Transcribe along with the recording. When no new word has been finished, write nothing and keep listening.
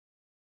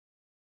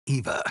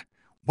Eva,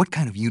 what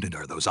kind of unit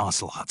are those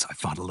ocelots I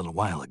fought a little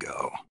while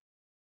ago?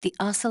 The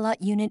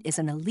Ocelot unit is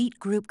an elite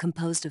group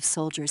composed of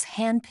soldiers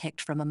handpicked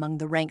from among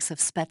the ranks of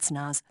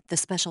Spetsnaz, the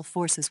Special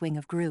Forces wing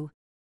of GRU.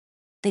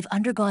 They've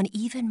undergone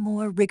even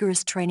more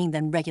rigorous training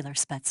than regular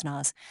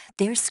Spetsnaz.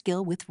 Their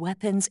skill with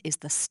weapons is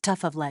the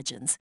stuff of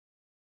legends.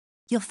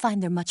 You'll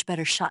find they're much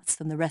better shots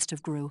than the rest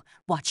of GRU.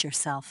 Watch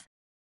yourself.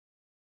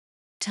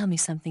 Tell me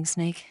something,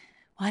 Snake.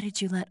 Why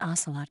did you let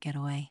Ocelot get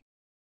away?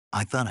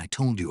 I thought I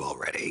told you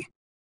already.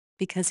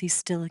 Because he's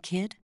still a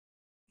kid?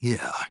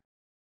 Yeah,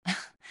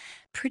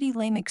 Pretty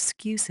lame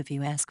excuse if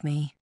you ask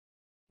me.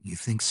 you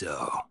think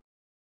so?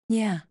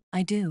 Yeah,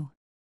 I do.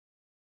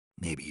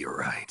 Maybe you're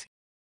right.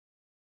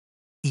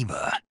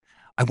 Eva,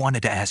 I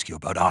wanted to ask you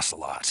about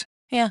Ocelot.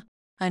 Yeah,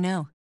 I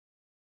know.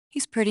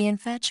 He's pretty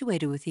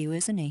infatuated with you,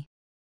 isn't he?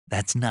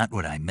 That's not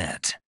what I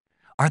meant.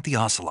 Aren't the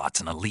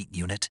Ocelots an elite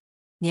unit?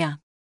 Yeah.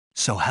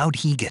 So how'd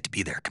he get to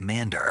be their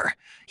commander?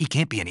 He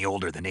can't be any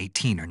older than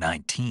 18 or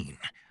 19.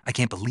 I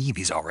can't believe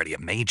he's already a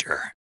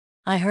major.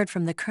 I heard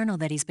from the colonel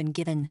that he's been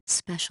given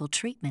special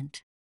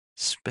treatment.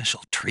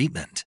 Special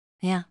treatment?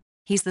 Yeah,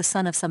 he's the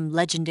son of some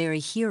legendary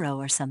hero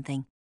or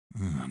something.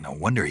 No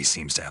wonder he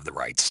seems to have the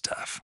right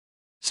stuff.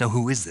 So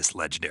who is this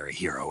legendary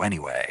hero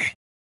anyway?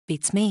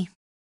 Beats me.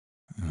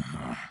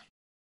 Hmm.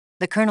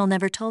 The colonel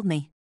never told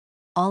me.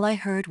 All I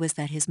heard was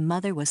that his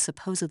mother was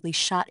supposedly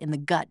shot in the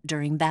gut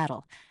during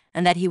battle,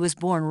 and that he was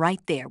born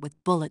right there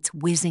with bullets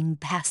whizzing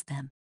past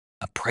them.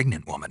 A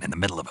pregnant woman in the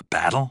middle of a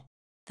battle?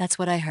 That's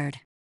what I heard.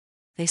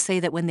 They say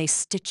that when they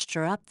stitched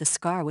her up, the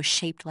scar was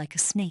shaped like a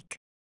snake.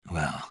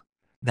 Well,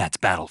 that's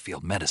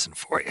battlefield medicine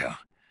for you.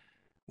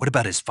 What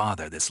about his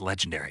father, this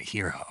legendary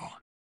hero?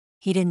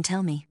 He didn't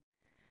tell me.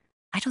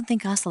 I don't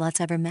think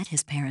Ocelot's ever met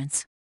his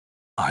parents.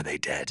 Are they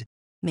dead?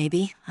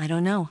 Maybe, I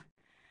don't know.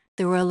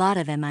 There were a lot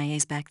of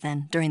MIAs back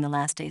then, during the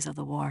last days of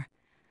the war.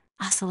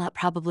 Ocelot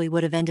probably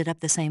would have ended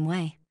up the same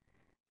way.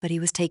 But he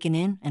was taken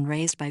in and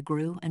raised by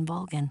GRU and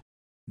Volgan.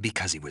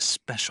 Because he was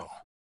special.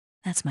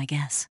 That's my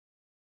guess.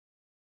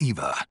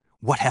 Eva,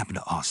 what happened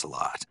to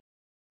Ocelot?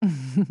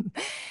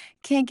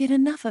 Can't get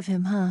enough of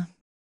him, huh?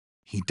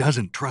 He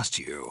doesn't trust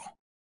you.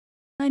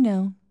 I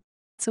know.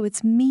 So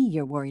it's me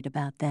you're worried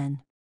about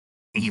then.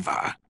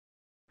 Eva.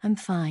 I'm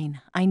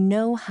fine. I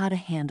know how to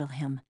handle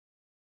him.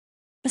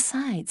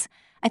 Besides,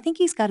 I think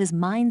he's got his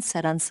mind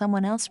set on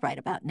someone else right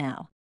about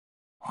now.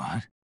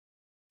 What?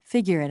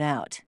 Figure it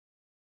out.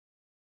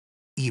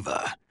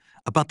 Eva,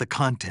 about the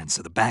contents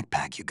of the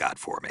backpack you got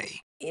for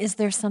me. Is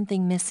there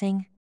something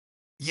missing?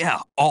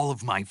 Yeah, all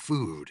of my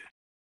food.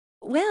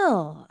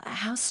 Well,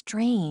 how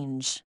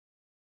strange.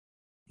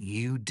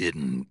 You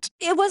didn't.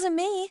 It wasn't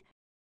me.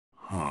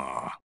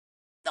 Huh.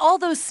 All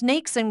those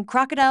snakes and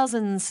crocodiles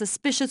and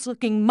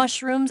suspicious-looking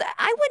mushrooms,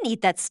 I wouldn't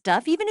eat that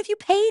stuff even if you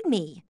paid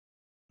me.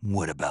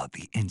 What about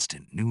the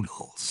instant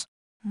noodles?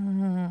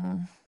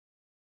 Hmm.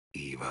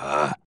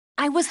 Eva.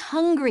 I was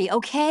hungry,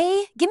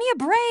 okay? Give me a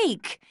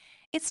break.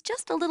 It's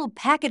just a little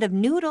packet of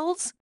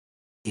noodles.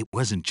 It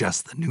wasn't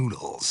just the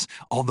noodles.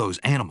 All those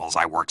animals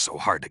I worked so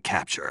hard to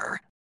capture.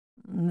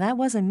 That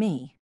wasn't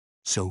me.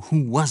 So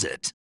who was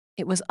it?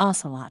 It was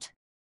Ocelot.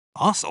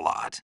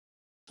 Ocelot?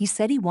 He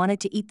said he wanted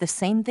to eat the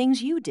same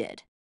things you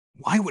did.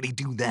 Why would he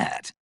do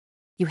that?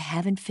 You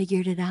haven't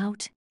figured it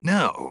out?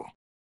 No.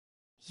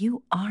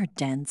 You are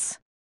dense.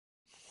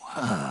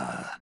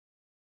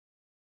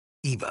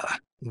 Eva,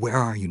 where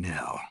are you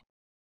now?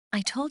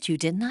 I told you,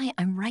 didn't I?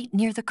 I'm right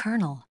near the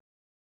colonel.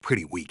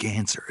 Pretty weak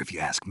answer if you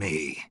ask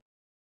me.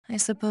 I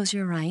suppose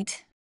you're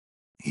right.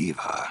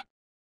 Eva.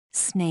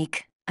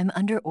 Snake, I'm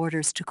under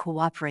orders to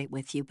cooperate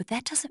with you, but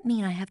that doesn't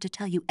mean I have to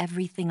tell you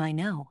everything I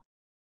know.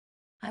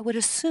 I would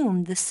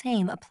assume the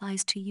same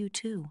applies to you,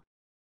 too.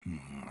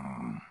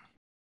 Hmm.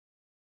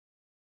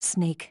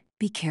 Snake,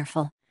 be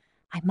careful.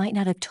 I might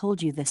not have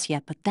told you this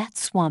yet, but that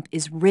swamp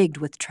is rigged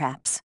with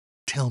traps.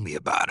 Tell me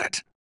about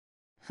it.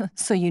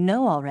 So you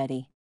know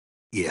already.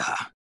 Yeah.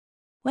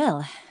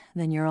 Well,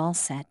 then you're all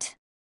set.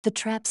 The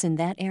traps in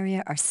that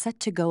area are set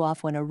to go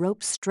off when a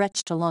rope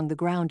stretched along the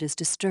ground is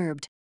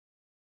disturbed.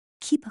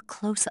 Keep a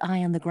close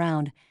eye on the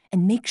ground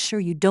and make sure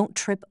you don't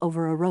trip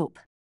over a rope.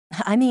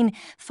 I mean,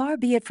 far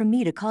be it from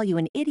me to call you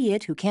an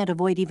idiot who can't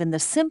avoid even the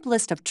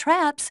simplest of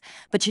traps,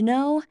 but you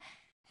know...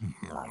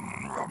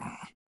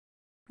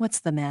 What's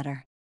the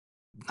matter?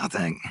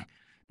 Nothing.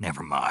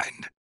 Never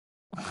mind.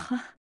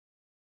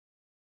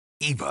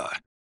 Eva,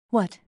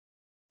 What?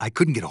 I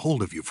couldn't get a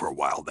hold of you for a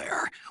while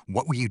there.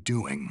 What were you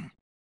doing?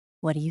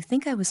 What do you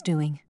think I was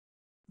doing?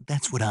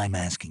 That's what I'm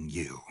asking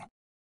you.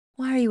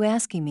 Why are you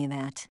asking me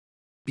that?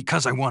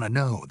 Because I want to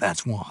know,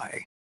 that's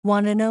why.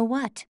 Want to know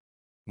what?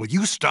 Will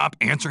you stop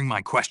answering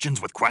my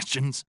questions with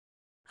questions?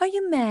 Are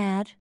you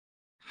mad?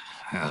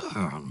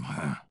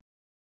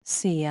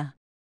 See ya.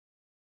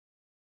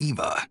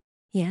 Eva,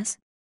 Yes?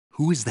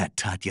 who is that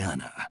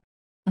Tatiana?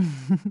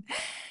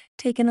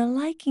 Taken a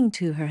liking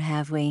to her,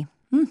 have we?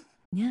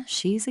 Yeah,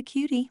 she's a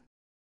cutie.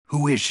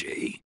 Who is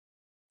she?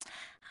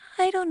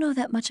 I don't know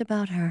that much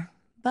about her,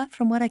 but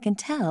from what I can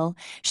tell,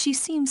 she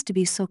seems to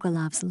be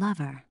Sokolov's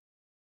lover.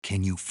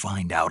 Can you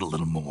find out a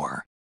little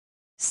more?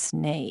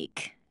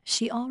 Snake,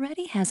 she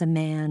already has a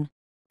man.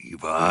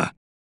 Eva?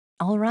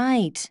 All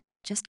right,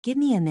 just give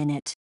me a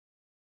minute.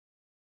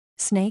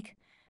 Snake,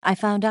 I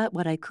found out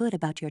what I could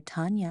about your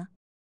Tanya.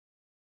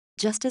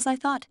 Just as I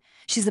thought,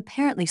 she's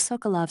apparently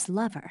Sokolov's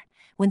lover.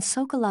 When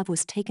Sokolov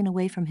was taken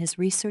away from his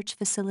research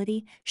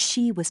facility,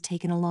 she was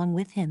taken along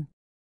with him.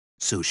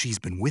 So she's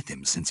been with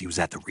him since he was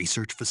at the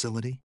research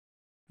facility?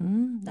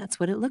 That's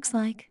what it looks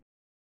like.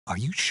 Are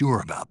you sure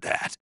about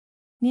that?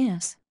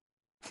 Yes.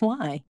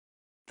 Why?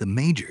 The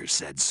Major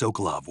said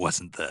Sokolov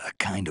wasn't the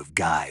kind of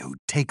guy who'd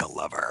take a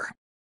lover.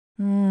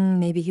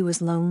 Maybe he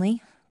was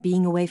lonely,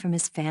 being away from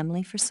his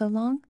family for so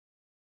long.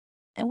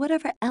 And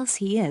whatever else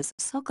he is,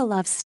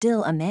 Sokolov's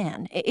still a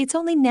man. It's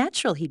only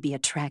natural he'd be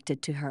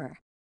attracted to her.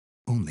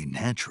 Only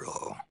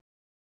natural.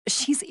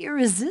 She's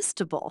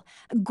irresistible,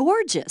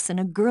 gorgeous in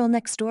a girl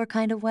next door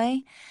kind of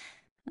way.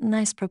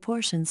 Nice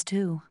proportions,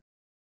 too.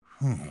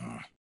 Hmm.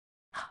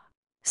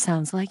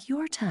 Sounds like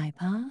your type,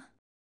 huh?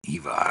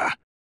 Eva.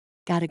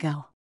 Gotta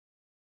go.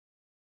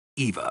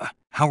 Eva,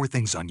 how are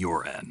things on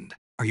your end?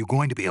 Are you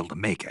going to be able to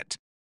make it?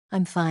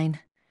 I'm fine.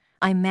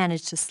 I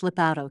managed to slip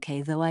out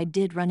okay, though I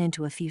did run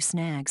into a few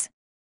snags.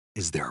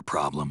 Is there a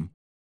problem?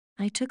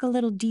 I took a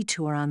little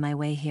detour on my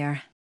way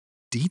here.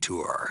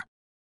 Detour?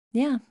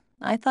 Yeah,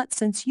 I thought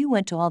since you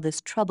went to all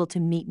this trouble to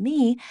meet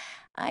me,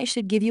 I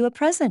should give you a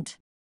present.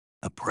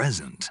 A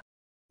present?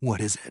 What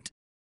is it?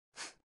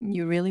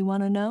 You really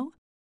want to know?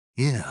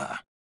 Yeah.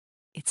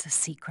 It's a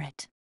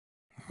secret.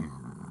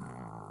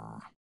 Hmm.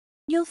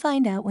 You'll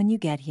find out when you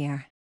get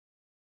here.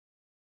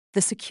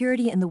 The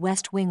security in the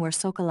West Wing where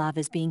Sokolov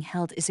is being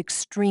held is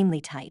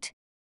extremely tight.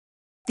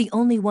 The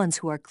only ones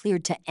who are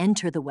cleared to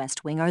enter the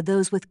West Wing are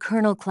those with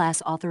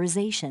Colonel-class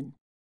authorization.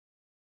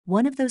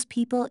 One of those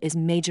people is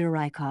Major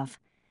Rykov.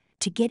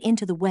 To get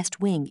into the West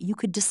Wing, you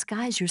could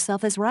disguise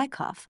yourself as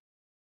Rykov.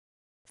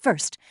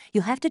 First,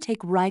 you'll have to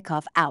take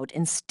Rykov out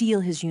and steal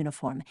his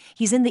uniform.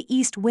 He's in the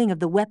East Wing of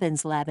the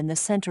weapons lab in the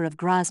center of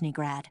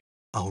Groznygrad.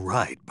 All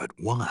right, but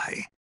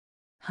why?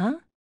 Huh?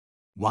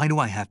 Why do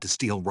I have to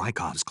steal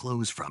Rykov's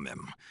clothes from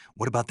him?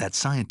 What about that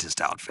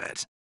scientist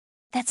outfit?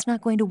 That's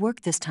not going to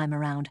work this time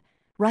around.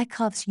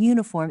 Rykov's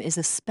uniform is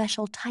a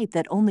special type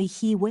that only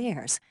he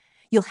wears.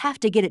 You'll have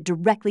to get it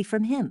directly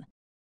from him.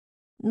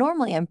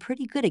 Normally, I'm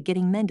pretty good at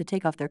getting men to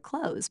take off their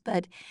clothes,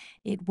 but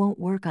it won't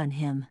work on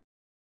him.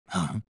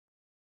 Huh?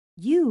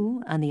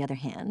 You, on the other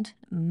hand,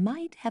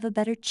 might have a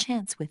better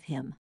chance with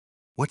him.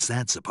 What's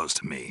that supposed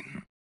to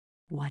mean?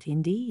 What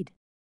indeed?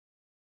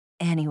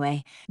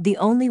 Anyway, the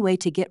only way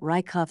to get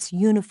Rykov's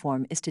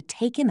uniform is to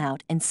take him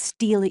out and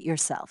steal it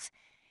yourself.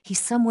 He's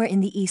somewhere in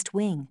the East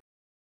Wing.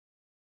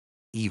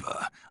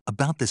 Eva,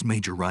 about this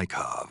Major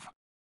Rykov.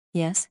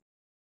 Yes?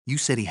 You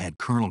said he had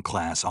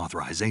Colonel-class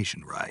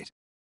authorization, right?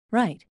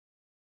 Right.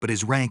 But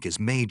his rank is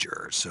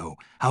Major, so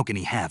how can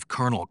he have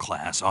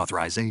Colonel-class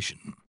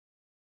authorization?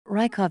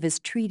 Rykov is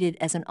treated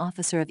as an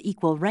officer of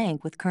equal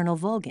rank with Colonel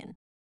Volgin.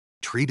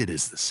 Treated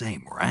as the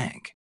same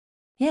rank,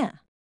 Yeah,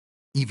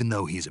 even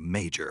though he's a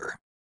Major.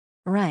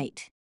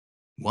 right.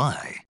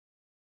 Why?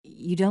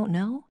 You don't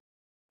know?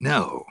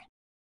 No.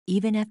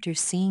 Even after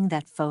seeing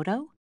that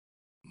photo?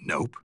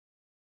 Nope.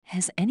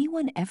 Has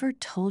anyone ever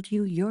told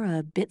you you're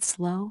a bit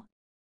slow?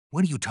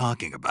 What are you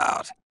talking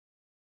about?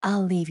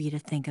 I'll leave you to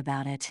think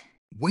about it.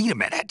 Wait a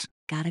minute.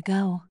 Gotta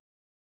go.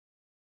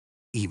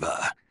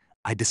 Eva,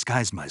 I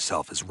disguised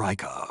myself as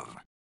Rykov.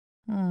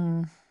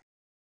 Hmm,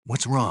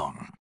 What's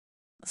wrong?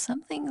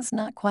 something's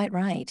not quite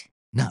right.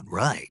 Not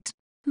right.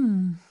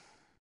 Hmm,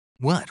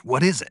 What?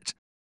 What is it?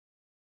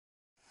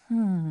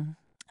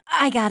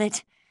 I got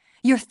it.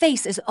 Your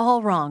face is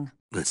all wrong.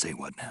 Let's say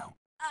what now?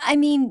 I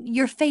mean,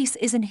 your face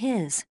isn't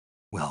his.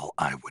 Well,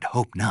 I would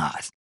hope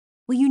not.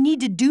 Well, you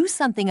need to do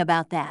something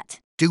about that.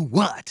 Do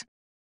what?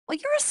 Well,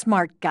 you're a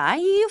smart guy.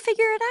 You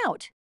figure it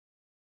out.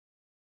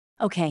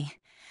 Okay,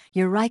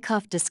 your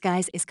Rykov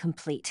disguise is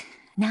complete.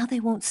 Now they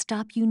won't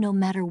stop you no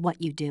matter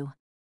what you do.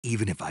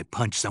 Even if I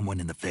punch someone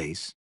in the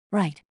face?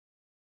 Right.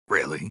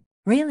 Really?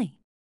 Really.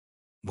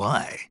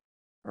 Why?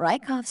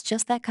 Rykov's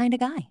just that kind of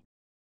guy.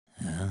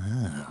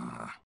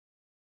 Ah.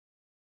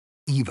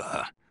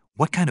 Eva,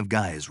 what kind of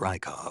guy is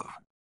Rykov?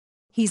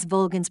 He's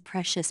Volgin's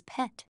precious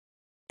pet.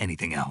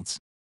 Anything else?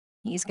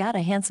 He's got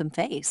a handsome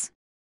face.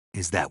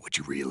 Is that what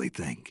you really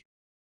think?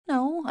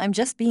 No, I'm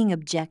just being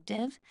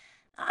objective.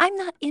 I'm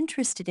not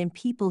interested in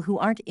people who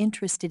aren't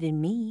interested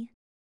in me.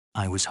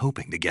 I was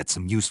hoping to get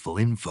some useful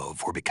info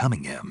for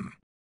becoming him.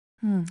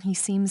 He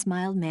seems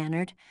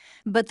mild-mannered,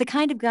 but the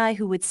kind of guy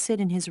who would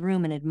sit in his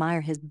room and admire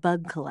his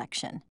bug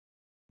collection.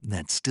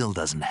 That still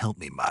doesn't help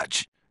me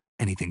much.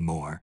 Anything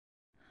more?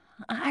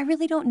 I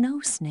really don't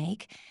know,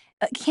 Snake.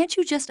 Can't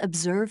you just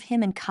observe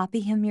him and copy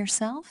him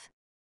yourself?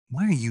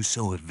 Why are you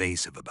so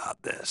evasive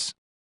about this?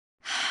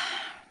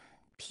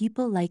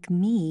 People like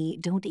me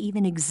don't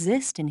even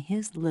exist in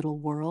his little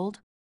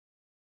world.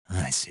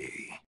 I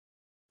see.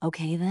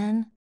 Okay,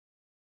 then.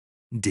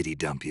 Did he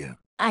dump you?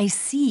 I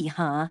see,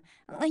 huh?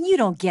 You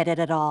don't get it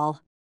at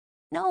all.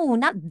 No,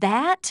 not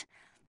that.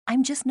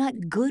 I'm just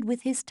not good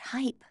with his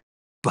type.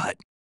 But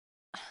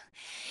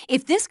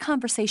If this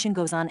conversation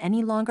goes on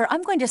any longer,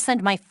 I'm going to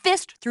send my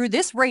fist through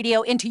this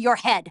radio into your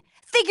head.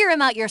 Figure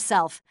him out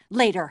yourself.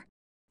 Later.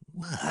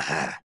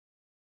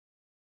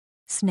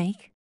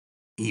 Snake?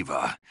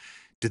 Eva,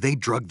 do they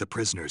drug the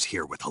prisoners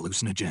here with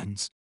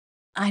hallucinogens?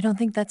 I don't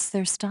think that's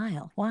their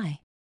style.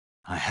 Why?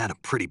 I had a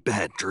pretty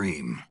bad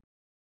dream.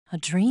 A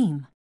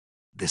dream.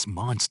 This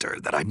monster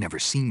that I'd never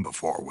seen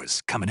before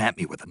was coming at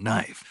me with a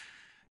knife.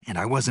 And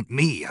I wasn't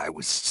me, I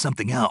was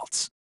something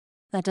else.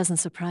 That doesn't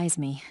surprise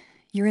me.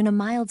 You're in a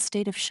mild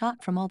state of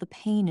shock from all the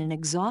pain and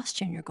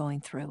exhaustion you're going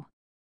through.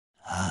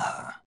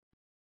 Ah,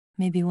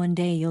 Maybe one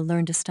day you'll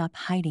learn to stop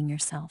hiding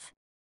yourself.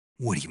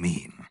 what do you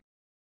mean?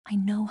 I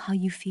know how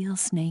you feel,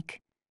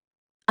 Snake.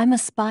 I'm a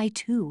spy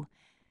too.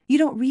 You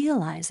don't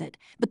realize it,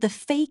 but the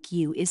fake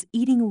you is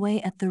eating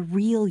away at the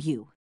real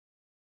you.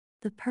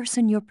 The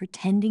person you're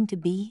pretending to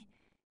be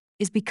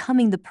is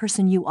becoming the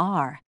person you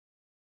are,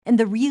 and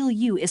the real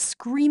you is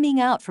screaming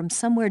out from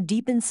somewhere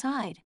deep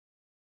inside.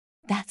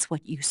 That's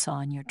what you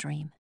saw in your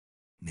dream.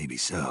 Maybe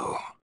so.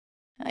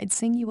 I'd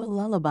sing you a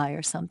lullaby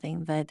or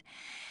something, but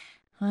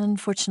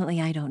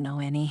unfortunately I don't know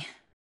any.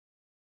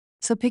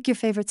 So pick your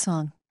favorite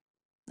song,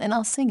 and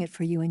I'll sing it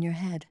for you in your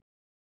head.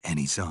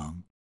 Any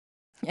song?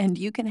 And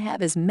you can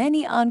have as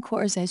many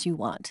encores as you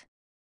want.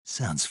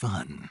 Sounds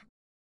fun.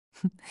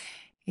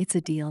 It's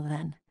a deal,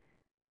 then.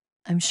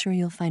 I'm sure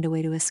you'll find a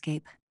way to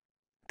escape.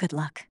 Good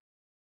luck.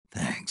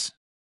 Thanks.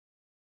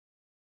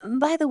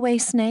 By the way,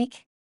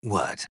 Snake,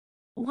 What?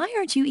 why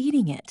aren't you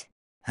eating it?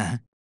 Huh?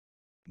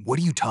 What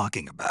are you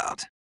talking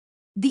about?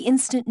 The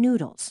instant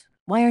noodles.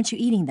 Why aren't you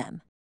eating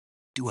them?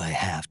 Do I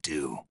have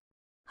to?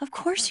 Of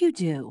course you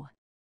do.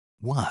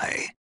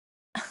 Why?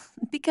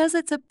 Because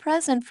it's a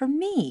present for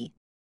me.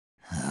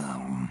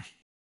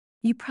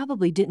 You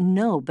probably didn't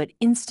know, but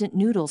instant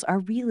noodles are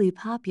really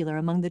popular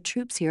among the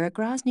troops here at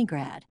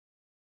Groznygrad.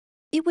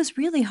 It was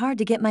really hard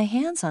to get my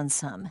hands on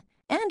some,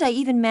 and I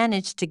even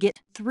managed to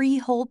get 3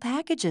 whole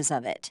packages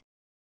of it.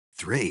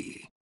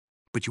 3?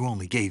 But you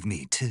only gave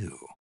me 2.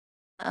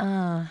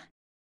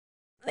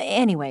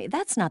 Anyway,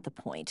 that's not the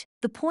point.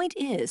 The point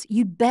is,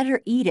 you'd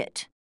better eat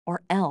it,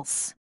 or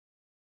else.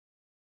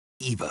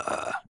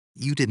 Eva,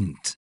 you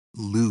didn't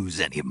lose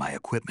any of my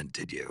equipment,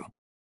 did you?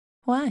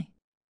 Why?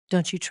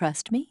 Don't you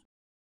trust me?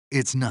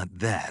 It's not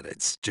that,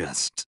 it's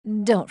just...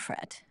 Don't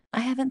fret.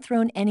 I haven't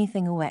thrown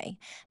anything away,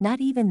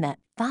 not even that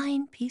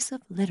fine piece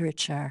of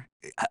literature.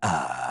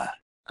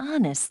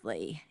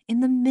 Honestly, in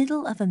the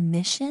middle of a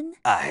mission?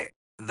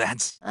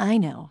 That's... I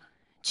know.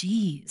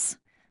 Jeez.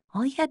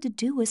 All you had to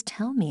do was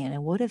tell me and I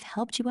would have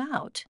helped you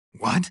out.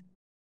 What?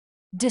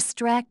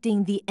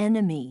 Distracting the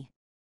enemy.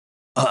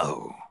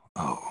 Oh.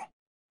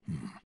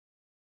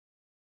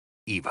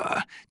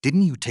 Eva,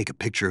 didn't you take a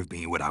picture of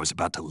me when I was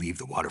about to leave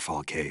the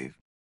waterfall cave?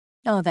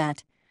 Oh,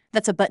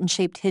 that's a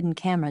button-shaped hidden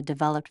camera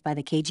developed by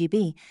the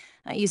KGB.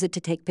 I use it to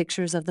take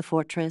pictures of the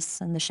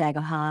fortress and the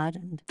Shagohod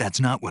and...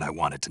 That's not what I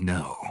wanted to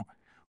know.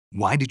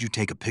 Why did you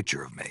take a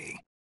picture of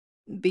me?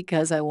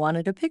 Because I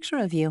wanted a picture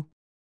of you.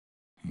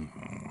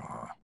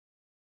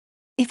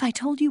 If I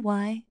told you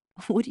why,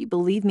 would you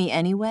believe me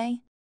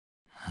anyway?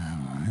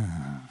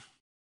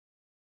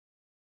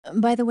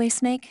 By the way,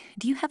 Snake,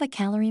 do you have a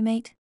calorie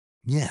mate?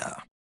 Yeah.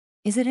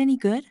 Is it any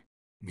good?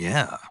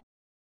 Yeah.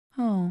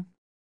 Oh.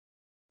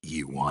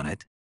 You want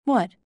it?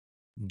 What?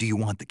 Do you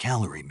want the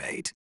calorie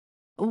mate?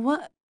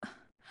 What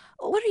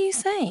are you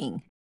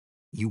saying?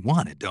 You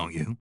want it, don't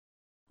you?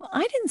 Well,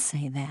 I didn't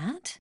say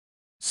that.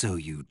 So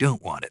you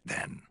don't want it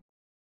then?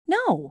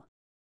 No.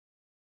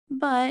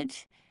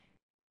 But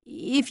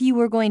if you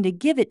were going to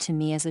give it to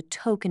me as a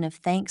token of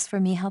thanks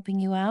for me helping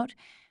you out,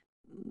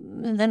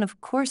 then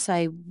of course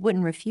I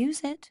wouldn't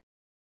refuse it.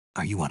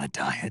 Are you on a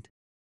diet?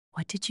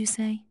 What did you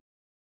say?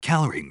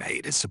 Calorie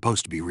mate is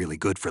supposed to be really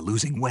good for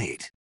losing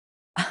weight.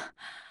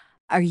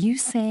 Are you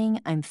saying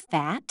I'm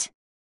fat?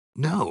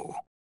 No.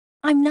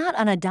 I'm not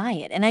on a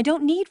diet, and I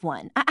don't need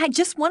one. I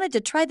just wanted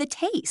to try the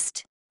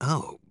taste.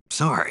 Oh,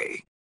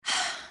 sorry.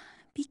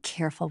 Be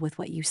careful with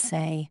what you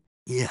say.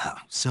 Yeah,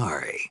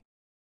 sorry.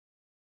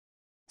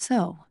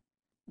 So,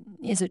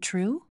 is it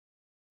true?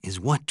 Is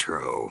what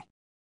true?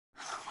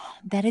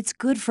 That it's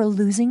good for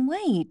losing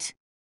weight.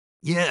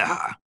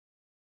 Yeah.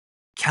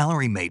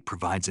 Calorie Mate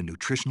provides a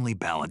nutritionally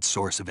balanced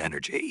source of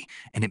energy,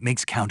 and it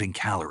makes counting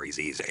calories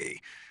easy.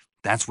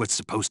 That's what's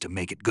supposed to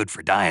make it good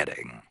for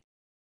dieting.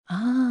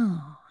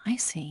 Oh, I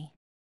see.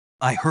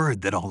 I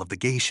heard that all of the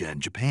geisha in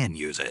Japan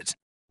use it.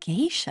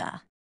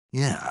 Geisha?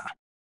 Yeah,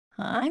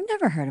 I've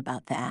never heard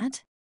about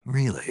that.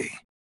 really?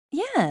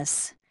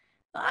 Yes.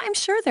 I'm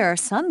sure there are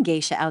some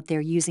geisha out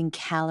there using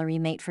Calorie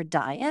Mate for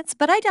diets,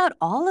 but I doubt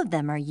all of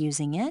them are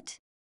using it.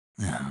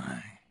 No,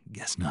 I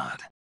guess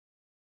not.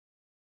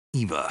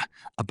 Eva,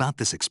 about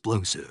this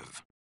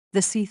explosive.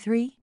 The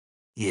C3?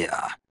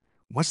 Yeah,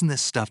 wasn't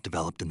this stuff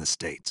developed in the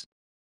States?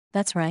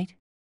 That's right.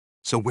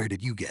 So where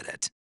did you get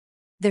it?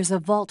 There's a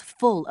vault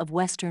full of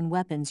Western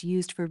weapons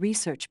used for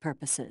research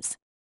purposes.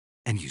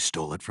 And you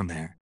stole it from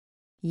there?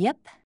 Yep.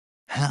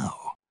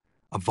 How?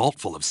 A vault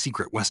full of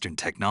secret Western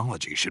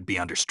technology should be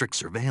under strict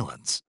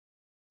surveillance.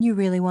 You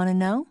really want to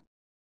know?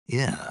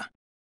 Yeah.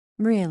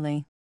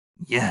 Really?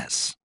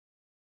 Yes.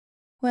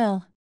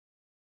 Well,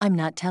 I'm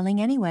not telling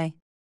anyway.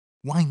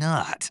 Why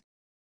not?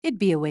 It'd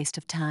be a waste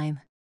of time.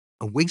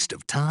 A waste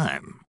of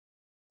time.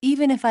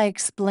 Even if I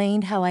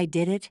explained how I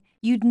did it,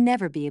 you'd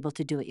never be able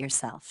to do it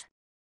yourself.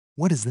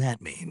 What does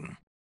that mean?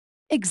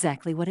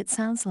 Exactly what it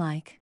sounds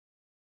like.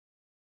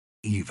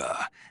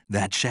 Eva,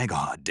 that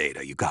Shagahod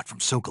data you got from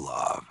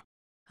Sokolov,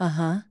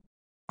 Uh-huh.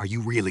 are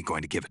you really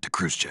going to give it to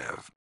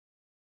Khrushchev?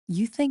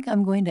 You think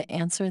I'm going to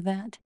answer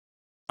that?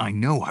 I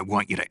know I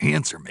want you to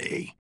answer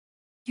me.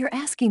 You're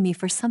asking me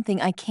for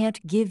something I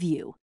can't give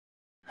you.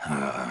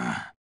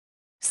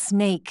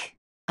 Snake,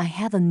 I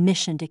have a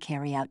mission to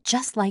carry out,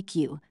 just like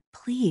you.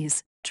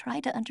 Please, try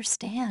to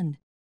understand.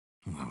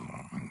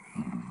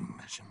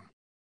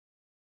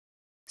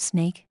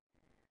 Snake,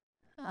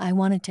 I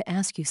wanted to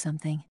ask you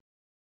something.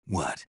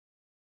 What?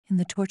 In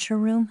the torture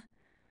room,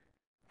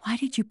 why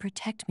did you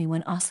protect me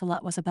when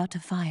Ocelot was about to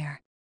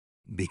fire?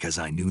 Because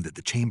I knew that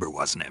the chamber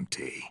wasn't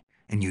empty,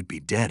 and you'd be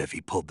dead if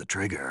he pulled the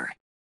trigger.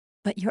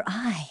 But your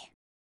eye.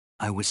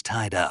 I was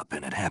tied up,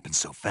 and it happened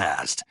so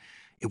fast.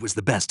 It was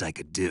the best I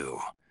could do.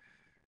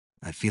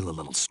 I feel a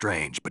little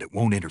strange, but it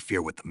won't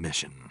interfere with the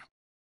mission.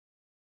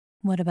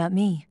 What about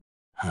me?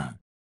 Huh?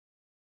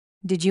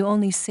 Did you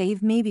only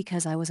save me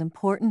because I was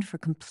important for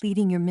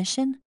completing your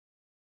mission?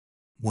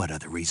 What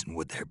other reason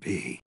would there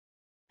be?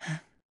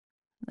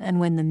 And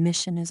when the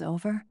mission is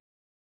over?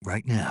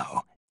 Right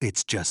now,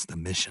 it's just the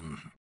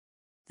mission.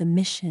 The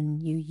mission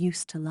you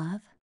used to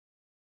love?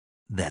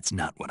 That's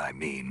not what I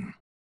mean.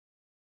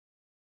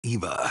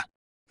 Eva,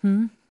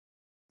 Hmm?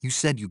 you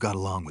said you got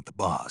along with the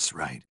boss,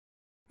 right?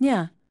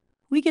 Yeah,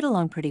 we get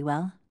along pretty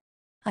well.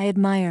 I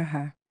admire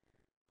her.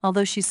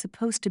 Although she's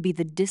supposed to be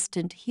the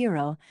distant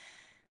hero,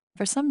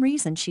 for some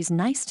reason she's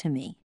nice to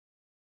me.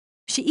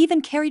 She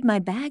even carried my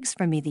bags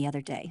for me the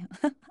other day.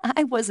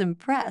 I was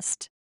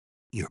impressed.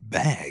 Your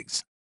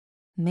bags?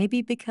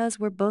 Maybe because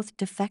we're both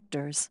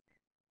defectors.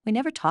 We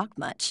never talk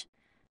much,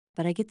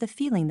 but I get the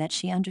feeling that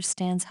she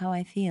understands how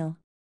I feel.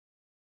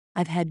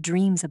 I've had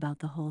dreams about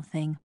the whole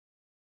thing.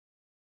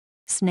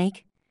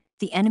 Snake,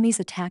 the enemy's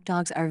attack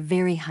dogs are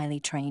very highly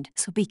trained,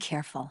 so be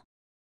careful.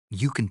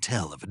 You can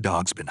tell if a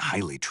dog's been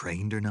highly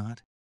trained or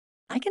not?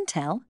 I can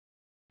tell.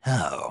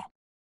 How?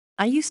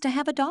 I used to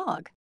have a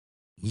dog.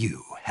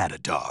 You had a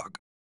dog.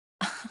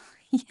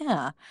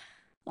 Yeah.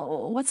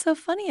 What's so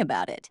funny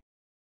about it?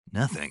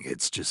 Nothing,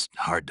 it's just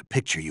hard to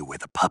picture you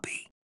with a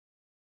puppy.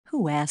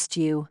 Who asked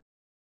you?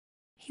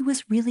 He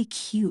was really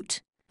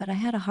cute, but I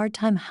had a hard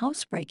time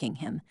housebreaking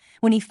him.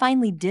 When he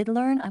finally did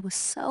learn, I was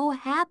so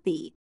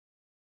happy.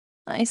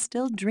 I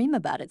still dream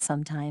about it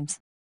sometimes.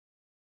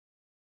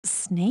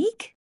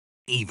 Snake?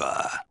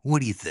 Eva,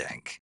 what do you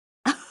think?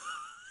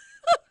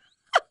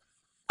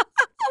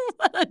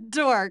 What a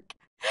dork.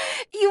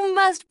 You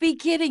must be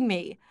kidding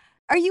me.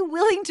 Are you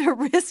willing to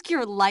risk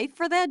your life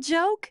for that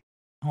joke?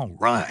 All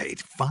right,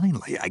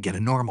 finally I get a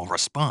normal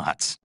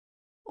response.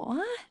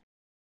 What?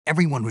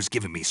 Everyone was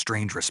giving me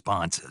strange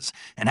responses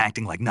and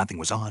acting like nothing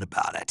was odd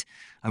about it.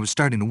 I was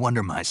starting to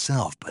wonder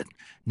myself, but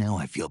now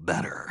I feel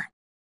better.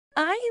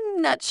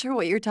 I'm not sure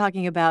what you're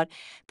talking about,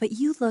 but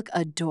you look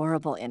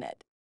adorable in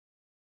it.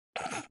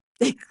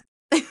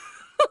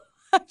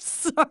 I'm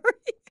sorry.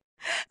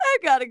 I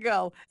gotta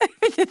go.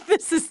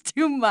 This is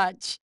too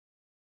much.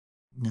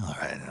 All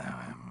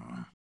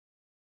right.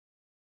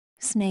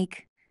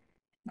 Snake,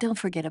 don't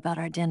forget about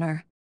our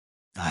dinner.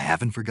 I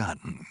haven't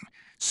forgotten.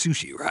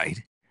 Sushi,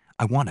 right?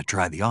 I want to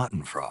try the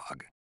Otten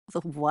frog. The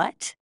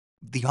what?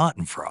 The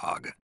Otten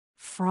frog.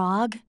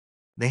 Frog?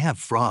 They have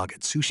frog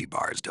at sushi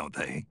bars, don't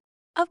they?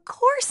 Of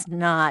course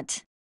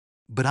not.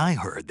 But I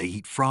heard they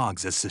eat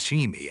frogs as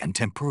sashimi and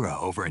tempura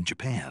over in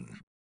Japan.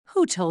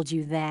 Who told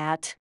you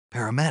that?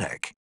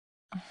 Paramedic.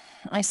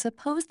 I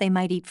suppose they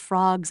might eat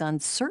frogs on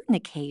certain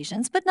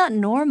occasions, but not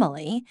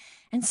normally,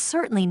 and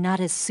certainly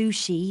not as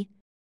sushi.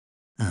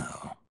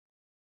 Oh,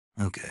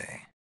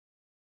 okay.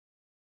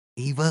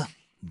 Eva,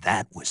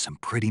 that was some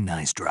pretty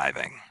nice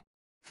driving.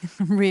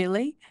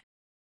 Really?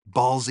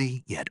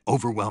 Ballsy, yet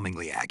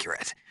overwhelmingly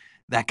accurate.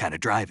 That kind of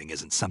driving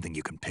isn't something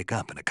you can pick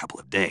up in a couple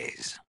of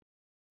days.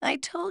 I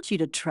told you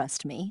to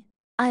trust me.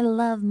 I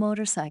love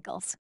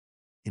motorcycles.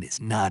 It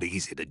is not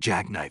easy to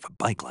jackknife a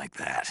bike like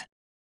that.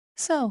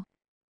 So,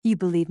 you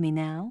believe me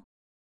now?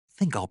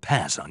 Think I'll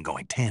pass on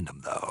going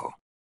tandem, though.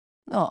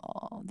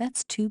 Oh,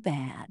 that's too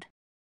bad.